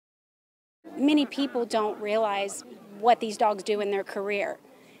many people don't realize what these dogs do in their career.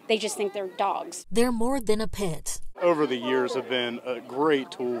 They just think they're dogs. They're more than a pet. Over the years have been a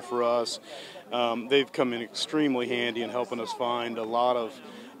great tool for us. They've come in extremely handy in helping us find a lot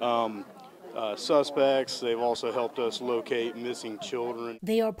of suspects. They've also helped us locate missing children.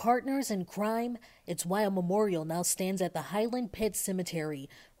 They are partners in crime. It's why a memorial now stands at the Highland Cemetery,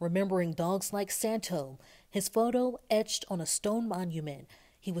 remembering dogs like Santo. His photo etched on a stone monument.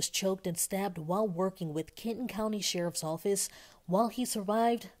 He was choked and stabbed while working with Kenton County Sheriff's Office. While he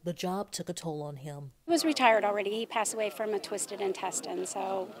survived, the job took a toll on him. He was retired already. He passed away from a twisted intestine,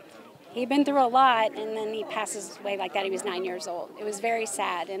 so he'd been through a lot, and then he passes away like that. He was 9 years old. It was very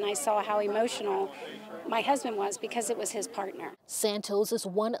sad, and I saw how emotional my husband was because it was his partner. Santos is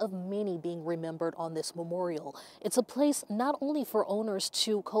one of many being remembered on this memorial. It's a place not only for owners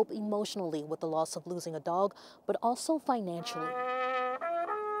to cope emotionally with the loss of losing a dog, but also financially.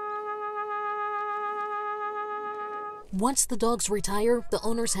 Once the dogs retire, the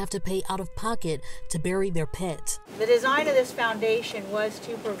owners have to pay out of pocket to bury their pet. The design of this foundation was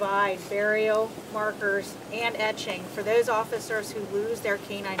to provide burial markers and etching for those officers who lose their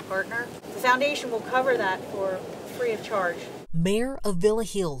K-9 partner. The foundation will cover that for free of charge. Mayor of Villa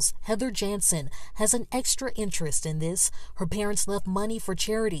Hills, Heather Jansen, has an extra interest in this. Her parents left money for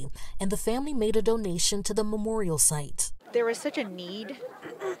charity, and the family made a donation to the memorial site. There was such a need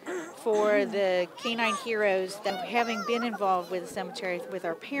for the K-9 heroes that, having been involved with the cemetery with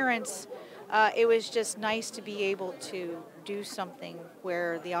our parents, it was just nice to be able to do something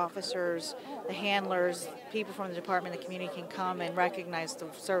where the officers, the handlers, people from the department, the community can come and recognize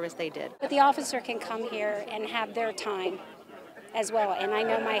the service they did. But the officer can come here and have their time as well, and I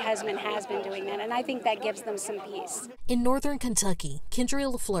know my husband has been doing that, and I think that gives them some peace. In northern Kentucky,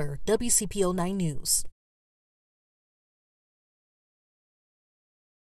 Kendria LaFleur, WCPO 9 News.